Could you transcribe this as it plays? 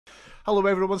Hello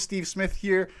everyone, Steve Smith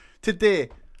here. Today,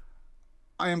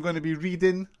 I am going to be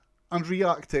reading and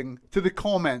reacting to the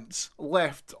comments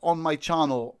left on my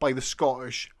channel by the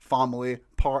Scottish Family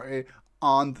Party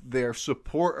and their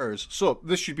supporters. So,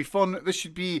 this should be fun, this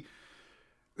should be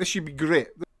great.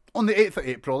 On the 8th of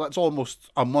April, that's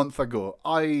almost a month ago,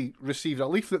 I received a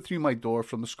leaflet through my door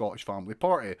from the Scottish Family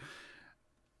Party.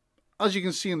 As you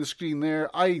can see on the screen there,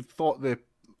 I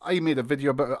made a video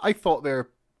about it. I thought their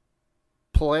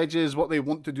pledges, what they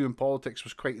want to do in politics,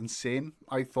 was quite insane.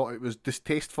 I thought it was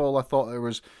distasteful. I thought it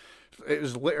was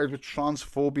littered with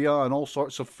transphobia and all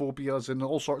sorts of phobias and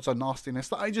all sorts of nastiness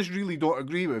that I just really don't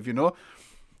agree with, you know.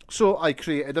 So I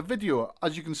created a video,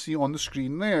 as you can see on the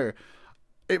screen there.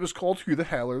 It was called Who the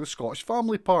Hell Are the Scottish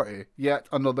Family Party? Yet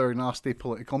another nasty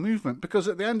political movement. Because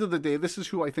at the end of the day, this is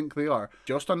who I think they are.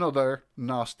 Just another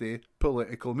nasty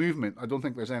political movement. I don't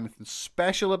think there's anything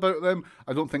special about them.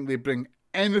 I don't think they bring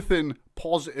anything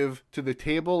positive to the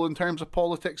table in terms of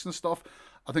politics and stuff.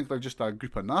 I think they're just a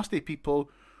group of nasty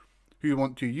people who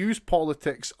want to use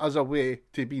politics as a way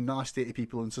to be nasty to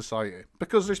people in society.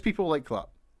 Because there's people like that.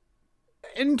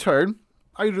 In turn,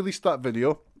 I released that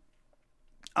video,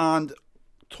 and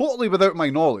totally without my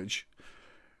knowledge,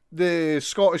 the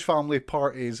Scottish Family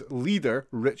Party's leader,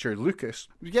 Richard Lucas,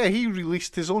 he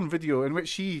released his own video in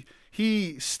which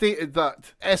he stated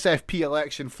that SFP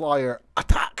election flyer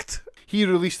attacked. He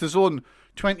released his own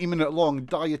 20-minute long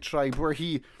diatribe where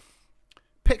he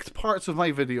picked parts of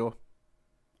my video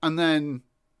and then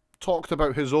talked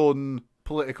about his own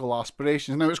political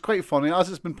aspirations. Now, it's quite funny, as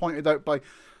it's been pointed out by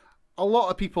a lot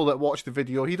of people that watch the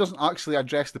video, he doesn't actually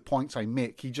address the points I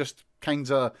make. He just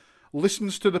kind of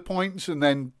listens to the points and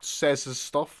then says his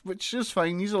stuff, which is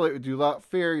fine. He's allowed to do that.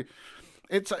 Fair.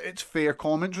 It's fair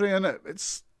commentary, isn't it?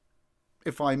 It's,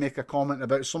 if I make a comment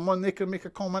about someone, they can make a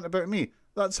comment about me.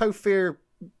 That's how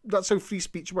free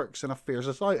speech works in a fair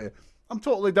society. I'm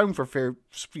totally down for fair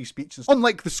free speech.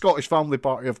 Unlike the Scottish Family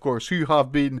Party, of course, who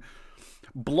have been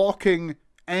blocking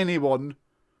anyone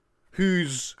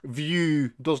whose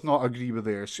view does not agree with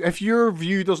theirs. If your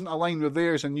view doesn't align with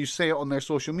theirs and you say it on their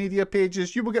social media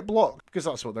pages, you will get blocked, because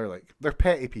that's what they're like. They're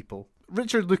petty people.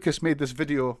 Richard Lucas made this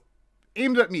video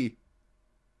aimed at me,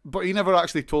 but he never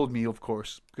actually told me, of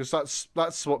course, because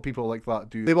that's what people like that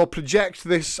do. They will project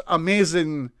this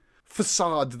amazing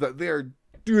facade that they're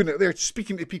doing it, they're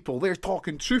speaking to people, they're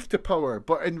talking truth to power,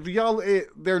 but in reality,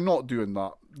 they're not doing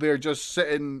that. They're just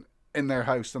sitting in their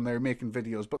house and they're making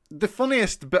videos. But the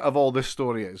funniest bit of all this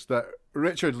story is that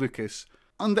Richard Lucas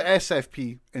and the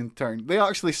SFP in turn, they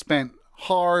actually spent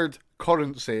hard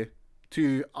currency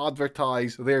to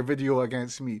advertise their video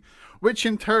against me, which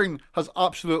in turn has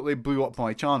absolutely blew up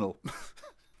my channel.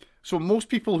 So most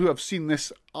people who have seen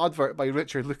this advert by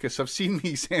Richard Lucas have seen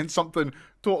me saying something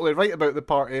totally right about the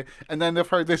party, and then they've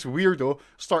heard this weirdo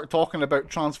start talking about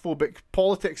transphobic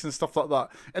politics and stuff like that.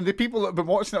 And the people that have been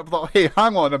watching it have thought, hey,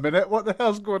 hang on a minute, what the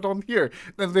hell's going on here?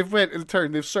 Then they've went in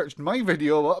turn, they've searched my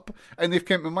video up, and they've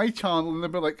come to my channel, and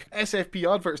they've been like,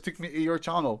 SFP adverts took me to your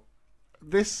channel.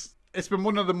 It's been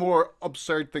one of the more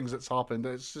absurd things that's happened.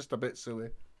 It's just a bit silly.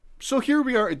 So here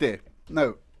we are today.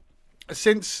 Now,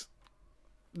 since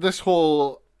this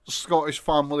whole Scottish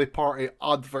Family Party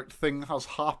advert thing has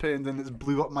happened and it's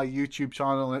blew up my YouTube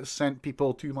channel and it's sent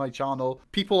people to my channel,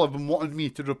 people have been wanting me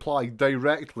to reply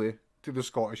directly to the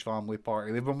Scottish Family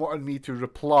Party. They've been wanting me to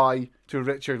reply to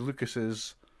Richard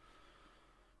Lucas's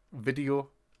video,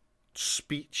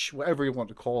 speech, whatever you want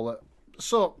to call it.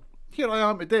 So here I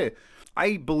am today.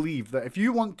 I believe that if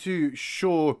you want to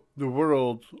show the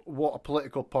world what a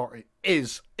political party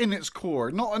is in its core,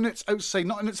 not in its outside,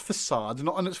 not in its facade,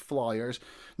 not in its flyers,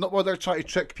 not where they're trying to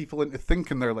trick people into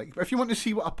thinking they're like, but if you want to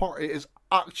see what a party is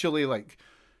actually like,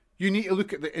 you need to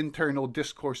look at the internal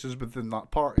discourses within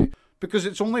that party. Because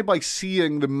it's only by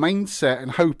seeing the mindset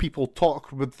and how people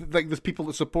talk, with like the people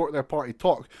that support their party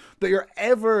talk, that you're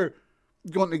ever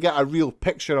going to get a real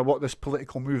picture of what this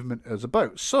political movement is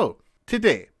about. So,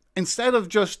 today, instead of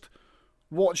just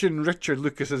watching Richard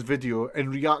Lucas's video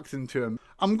and reacting to him,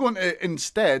 I'm going to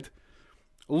instead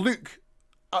look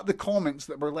at the comments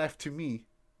that were left to me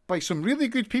by some really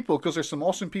good people, because there's some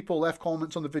awesome people left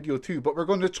comments on the video too, but we're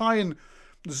going to try and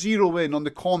zero in on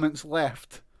the comments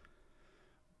left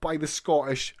by the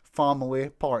Scottish Family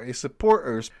Party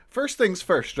supporters. First things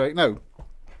first, right now,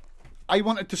 I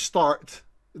wanted to start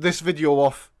this video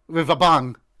off with a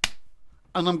bang,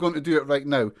 and I'm going to do it right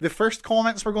now. The first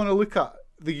comments we're going to look at,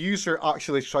 the user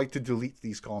actually tried to delete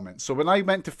these comments. So when I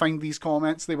went to find these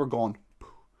comments, they were gone.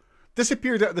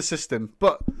 Disappeared out of the system.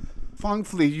 But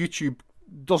thankfully, YouTube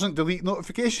doesn't delete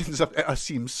notifications, it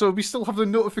seems. So we still have the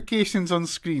notifications on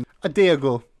screen. A day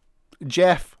ago,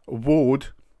 Jeff Woad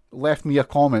left me a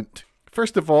comment.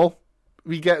 First of all,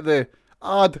 we get the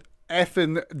ad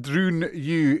effin droon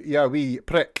you, ya wee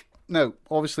prick. Now,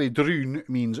 obviously, droon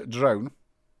means drown.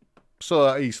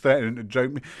 So he's threatening to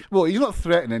drown me. Well, he's not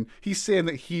threatening. He's saying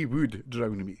that he would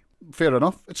drown me. Fair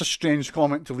enough. It's a strange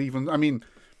comment to leave. I mean,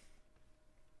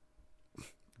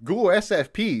 go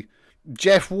SFP.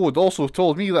 Jeff Woad also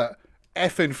told me that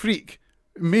effing freak,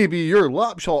 maybe your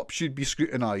laptop should be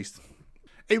scrutinised.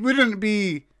 It wouldn't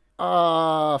be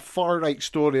a far-right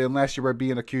story unless you were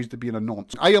being accused of being a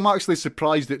nonce. I am actually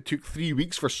surprised it took 3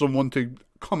 weeks for someone to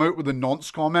come out with a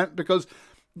nonce comment, because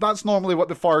that's normally what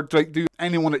the far-right do.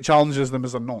 Anyone that challenges them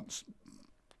is a nonce.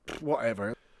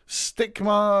 Whatever.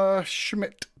 Stigma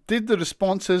Schmidt. Did the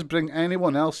responses bring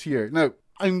anyone else here? Now,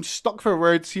 I'm stuck for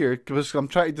words here because I'm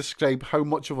trying to describe how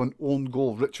much of an own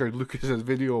goal Richard Lucas's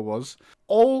video was.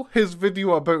 All his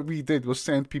video about me did was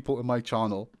send people to my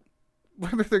channel,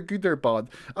 whether they're good or bad.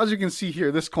 As you can see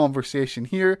here, this conversation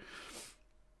here,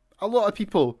 a lot of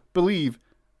people believe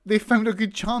they found a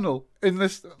good channel in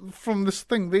this from this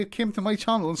thing. They came to my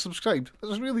channel and subscribed.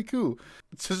 That's really cool.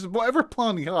 It says whatever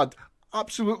plan he had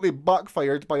absolutely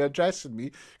backfired by addressing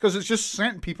me, because it's just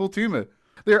sent people to me.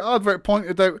 Their advert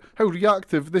pointed out how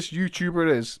reactive this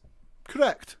YouTuber is.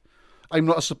 Correct. I'm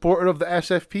not a supporter of the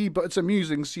SFP, but it's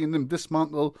amusing seeing them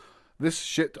dismantle this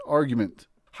shit argument.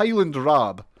 Highland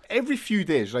Rab. Every few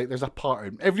days, right, there's a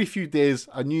pattern. Every few days,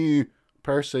 a new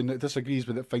person that disagrees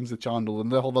with it finds the channel,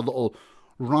 and they'll have a little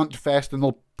rant fest and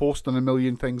they'll post on a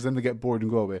million things, then they get bored and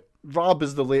go away. Rab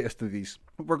is the latest of these.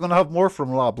 We're going to have more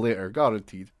from Rab later,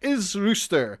 guaranteed. Is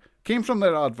Rooster. Came from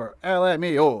their advert.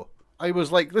 LMAO. I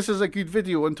was like, this is a good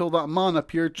video until that man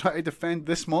appeared trying to defend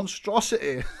this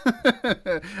monstrosity.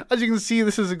 As you can see,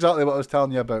 this is exactly what I was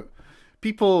telling you about.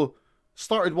 People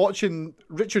started watching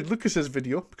Richard Lucas's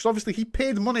video, because obviously he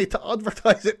paid money to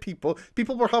advertise it, people.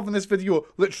 People were having this video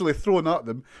literally thrown at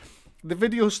them. The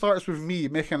video starts with me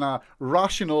making a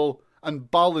rational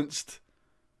and balanced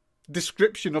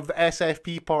description of the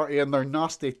SFP party and their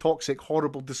nasty, toxic,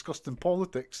 horrible, disgusting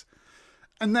politics.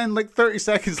 And then like 30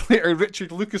 seconds later,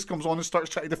 Richard Lucas comes on and starts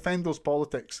trying to defend those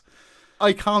politics.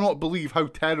 I cannot believe how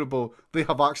terrible they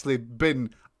have actually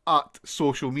been at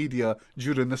social media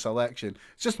during this election.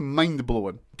 It's just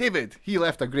mind-blowing. David, he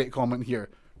left a great comment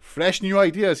here. Fresh new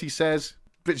ideas, he says,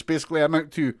 which basically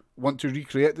amount to want to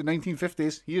recreate the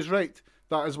 1950s. He is right.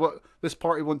 That is what this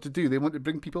party want to do. They want to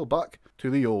bring people back to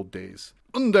the old days.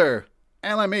 Under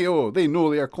LMAO, they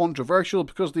know they are controversial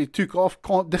because they took off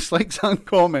dislikes and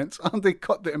comments, and they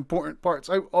cut the important parts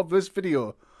out of this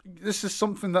video. This is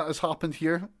something that has happened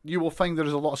here. You will find there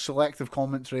is a lot of selective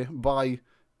commentary by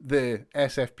the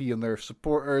SFP and their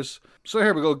supporters. So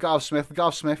here we go, Gav Smith.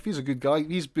 Gav Smith, he's a good guy.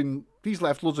 He's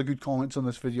left loads of good comments on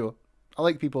this video. I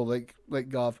like people like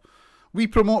Gav. We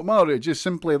promote marriage is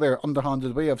simply their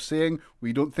underhanded way of saying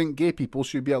we don't think gay people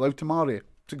should be allowed to marry.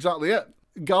 That's exactly it.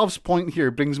 Gav's point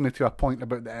here brings me to a point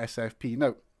about the SFP.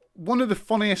 Now, one of the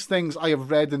funniest things I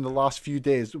have read in the last few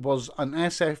days was an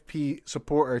SFP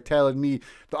supporter telling me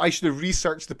that I should have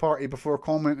researched the party before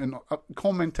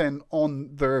commenting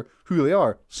on who they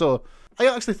are. So I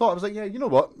actually thought, I was like, yeah, you know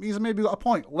what? He's maybe got a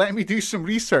point. Let me do some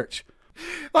research.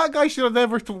 That guy should have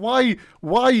never...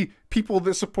 Why people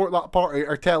that support that party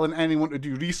are telling anyone to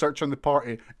do research on the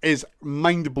party is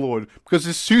mind-blowing. Because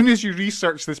as soon as you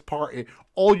research this party,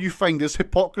 all you find is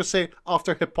hypocrisy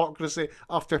after hypocrisy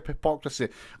after hypocrisy.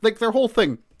 Like their whole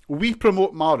thing, we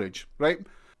promote marriage, right?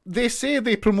 They say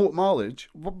they promote marriage,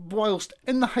 whilst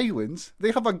in the Highlands,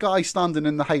 they have a guy standing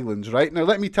in the Highlands, right? Now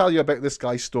let me tell you about this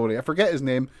guy's story. I forget his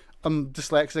name. I'm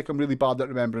dyslexic. I'm really bad at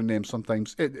remembering names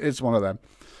sometimes. It is one of them.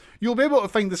 You'll be able to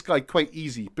find this guy quite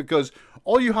easy, because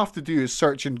all you have to do is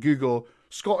search in Google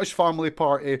Scottish Family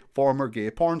Party former gay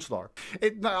porn star.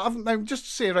 Now, just to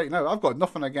say right now, I've got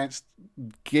nothing against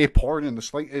gay porn in the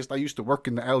slightest. I used to work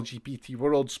in the LGBT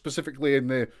world, specifically in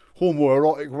the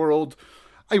homoerotic world.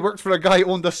 I worked for a guy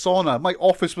who owned a sauna. My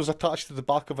office was attached to the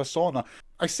back of a sauna.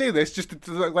 I say this just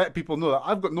to let people know that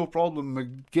I've got no problem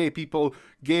with gay people,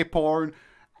 gay porn,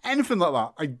 anything like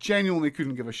that. I genuinely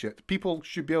couldn't give a shit. People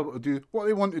should be able to do what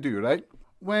they want to do, right?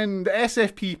 When the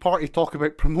SFP party talk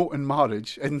about promoting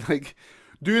marriage and like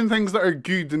doing things that are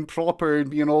good and proper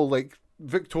and being all like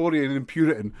Victorian and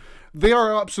Puritan, they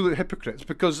are absolute hypocrites,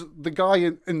 because the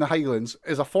guy in the Highlands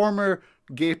is a former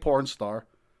gay porn star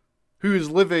who is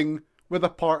living with a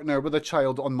partner with a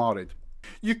child unmarried.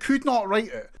 You could not write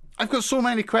it. I've got so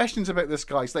many questions about this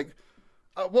guy. It's like,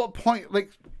 at what point,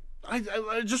 like,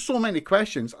 I just so many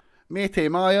questions. Mate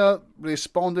Maya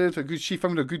responded, she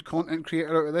found a good content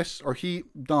creator out of this, or he,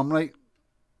 damn right.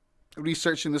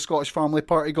 Researching the Scottish Family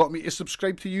Party got me to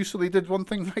subscribe to you, so they did one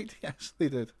thing right. Yes, they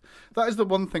did. That is the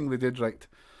one thing they did right.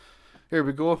 Here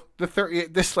we go. The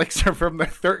 38 dislikes are from the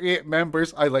 38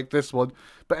 members. I like this one.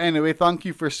 But anyway, thank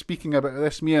you for speaking about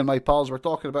this. Me and my pals were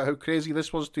talking about how crazy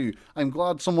this was too. I'm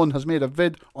glad someone has made a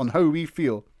vid on how we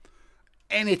feel.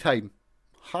 Anytime.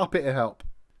 Happy to help.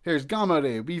 Here's Gamma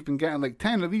Ray. We've been getting like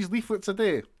 10 of these leaflets a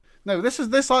day. Now,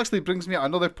 this actually brings me at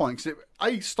another point. Cause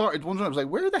I started wondering, I was like,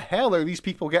 where the hell are these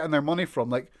people getting their money from?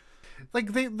 Like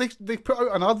they put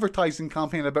out an advertising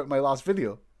campaign about my last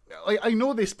video. Like, I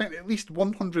know they spent at least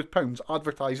 £100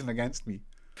 advertising against me.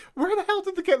 Where the hell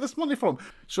did they get this money from?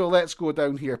 So let's go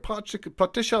down here.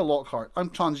 Patricia Lockhart. I'm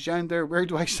transgender. Where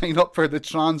do I sign up for the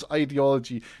trans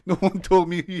ideology? No one told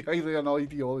me either an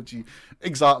ideology.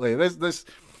 Exactly. This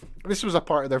was a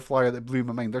part of their flyer that blew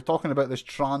my mind. They're talking about this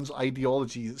trans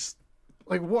ideology. It's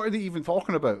like, what are they even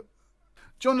talking about?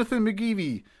 Jonathan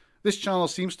McGeevy. This channel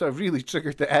seems to have really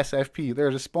triggered the SFP.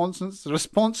 The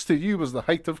response to you was the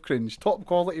height of cringe. Top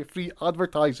quality free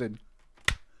advertising.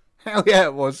 Hell yeah,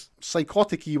 it was.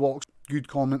 Psychotic Ewoks. Good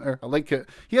commenter. I like it.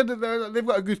 They've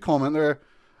got a good comment there.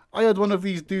 I had one of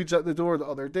these dudes at the door the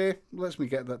other day. Let me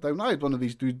get that down. I had one of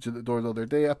these dudes at the door the other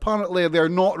day. Apparently they're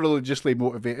not religiously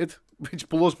motivated, which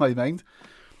blows my mind.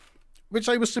 Which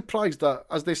I was surprised at,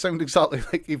 as they sound exactly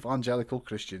like evangelical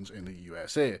Christians in the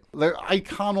USA. I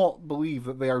cannot believe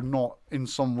that they are not in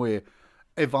some way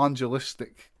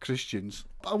evangelistic Christians.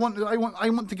 I want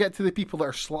to get to the people that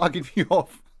are slagging you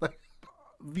off. Like,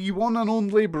 the one and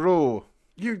only bro.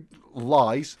 You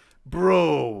lies.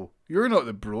 Bro. You're not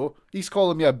the bro. He's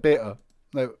calling me a beta.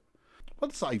 Now,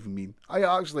 what does that even mean? I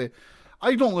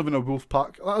don't live in a wolf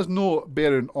pack. That has no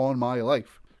bearing on my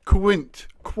life. Quint.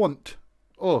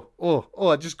 Oh,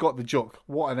 I just got the joke.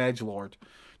 What an edgelord.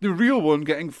 The real one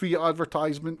getting free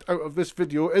advertisement out of this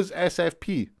video is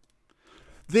SFP.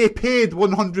 They paid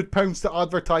 £100 to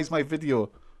advertise my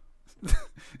video.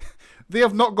 They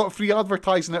have not got free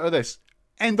advertising out of this.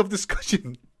 End of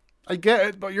discussion. I get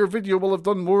it, but your video will have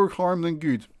done more harm than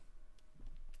good.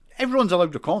 Everyone's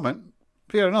allowed to comment.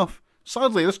 Fair enough.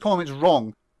 Sadly, this comment's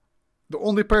wrong. The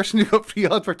only person who got free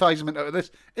advertisement out of this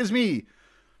is me.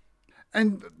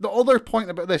 And the other point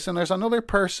about this, and there's another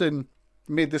person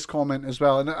made this comment as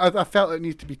well, and I felt it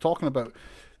needed to be talking about.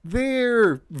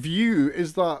 Their view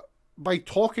is that by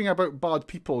talking about bad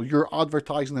people, you're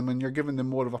advertising them and you're giving them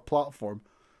more of a platform.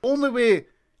 The only way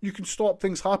you can stop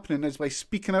things happening is by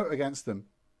speaking out against them.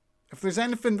 If there's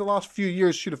anything the last few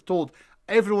years should have told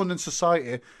everyone in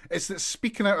society, it's that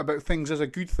speaking out about things is a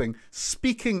good thing.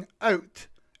 Speaking out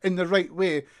in the right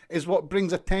way is what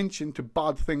brings attention to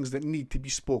bad things that need to be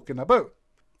spoken about.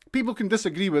 People can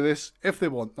disagree with this if they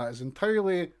want. That is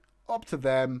entirely up to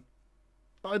them.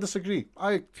 But I disagree.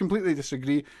 I completely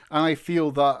disagree. And I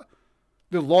feel that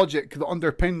the logic that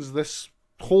underpins this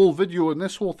whole video and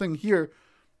this whole thing here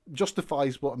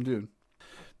justifies what I'm doing.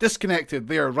 Disconnected.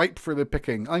 They are ripe for the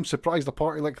picking. I'm surprised a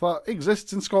party like that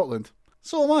exists in Scotland.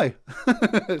 So am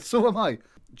I. So am I.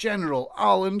 General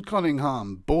Alan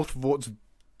Cunningham. Both votes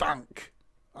dank.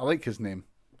 I like his name.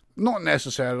 Not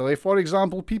necessarily. For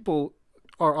example, people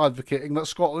are advocating that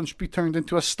Scotland should be turned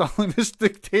into a Stalinist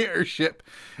dictatorship.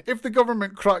 If the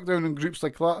government cracked down on groups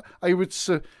like that, I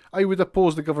would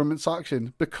oppose the government's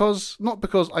action. Not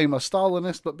because I'm a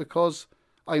Stalinist, but because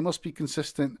I must be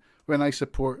consistent when I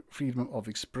support freedom of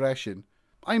expression.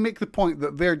 I make the point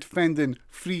that they're defending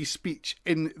free speech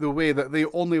in the way that they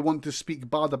only want to speak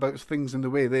bad about things in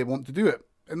the way they want to do it.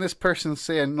 And this person's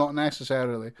saying not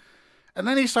necessarily. And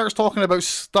then he starts talking about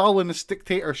Stalinist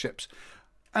dictatorships.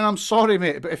 And I'm sorry,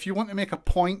 mate, but if you want to make a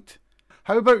point,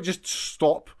 how about just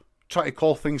stop trying to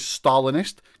call things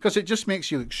Stalinist? Because it just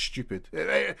makes you look stupid.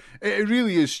 It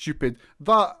really is stupid.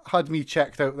 That had me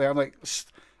checked out there. I'm like,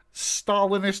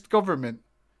 Stalinist government?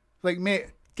 Like, mate,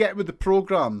 get with the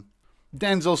programme.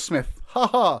 Denzel Smith.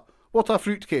 Haha, what a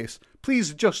fruitcase.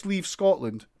 Please just leave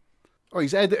Scotland. Oh,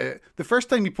 he's edited it. The first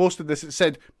time he posted this, it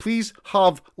said, please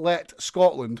have let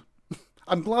Scotland.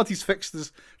 I'm glad he's fixed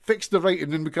the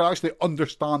writing and we can actually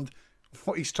understand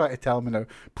what he's trying to tell me now.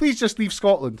 Please just leave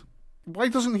Scotland. Why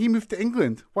doesn't he move to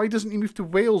England? Why doesn't he move to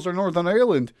Wales or Northern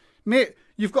Ireland? Mate,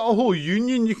 you've got a whole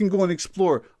union you can go and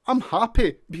explore. I'm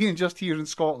happy being just here in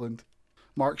Scotland.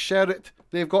 Mark Sherritt,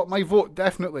 they've got my vote,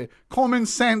 definitely. Common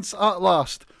sense at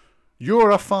last.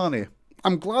 You're a fanny.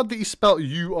 I'm glad that he spelt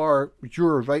you're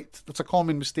right. That's a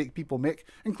common mistake people make,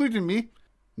 including me.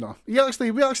 No, we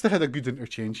actually had a good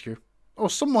interchange here. Oh,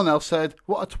 someone else said,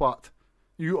 what a twat.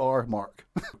 You are Mark.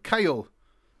 Kyle,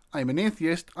 I'm an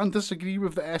atheist and disagree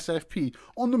with the SFP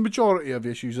on the majority of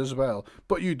issues as well,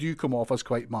 but you do come off as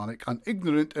quite manic and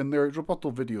ignorant in their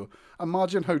rebuttal video.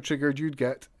 Imagine how triggered you'd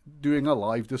get doing a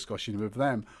live discussion with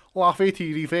them. Laughy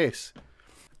teary face.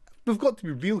 We've got to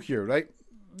be real here, right?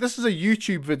 This is a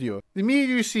YouTube video. The me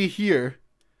you see here,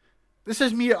 this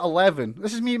is me at 11.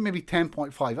 This is me at maybe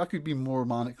 10.5. I could be more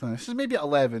manic than this. This is maybe at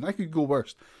 11. I could go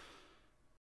worse.